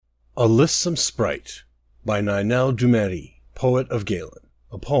A Lissom Sprite by Ninel Dumery, poet of Galen.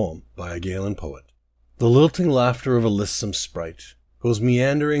 A poem by a Galen poet. The lilting laughter of a lissom sprite goes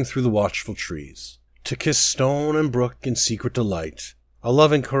meandering through the watchful trees, to kiss stone and brook in secret delight, a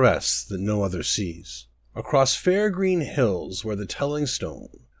loving caress that no other sees. Across fair green hills where the telling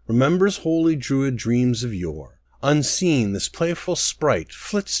stone remembers holy druid dreams of yore, unseen this playful sprite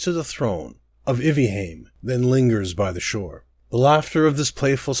flits to the throne of Ivihame, then lingers by the shore. The laughter of this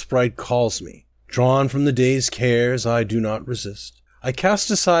playful sprite calls me. Drawn from the day's cares, I do not resist. I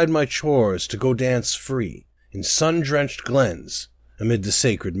cast aside my chores to go dance free in sun-drenched glens amid the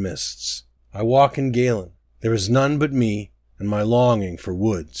sacred mists. I walk in Galen. There is none but me and my longing for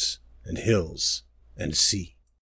woods and hills and sea.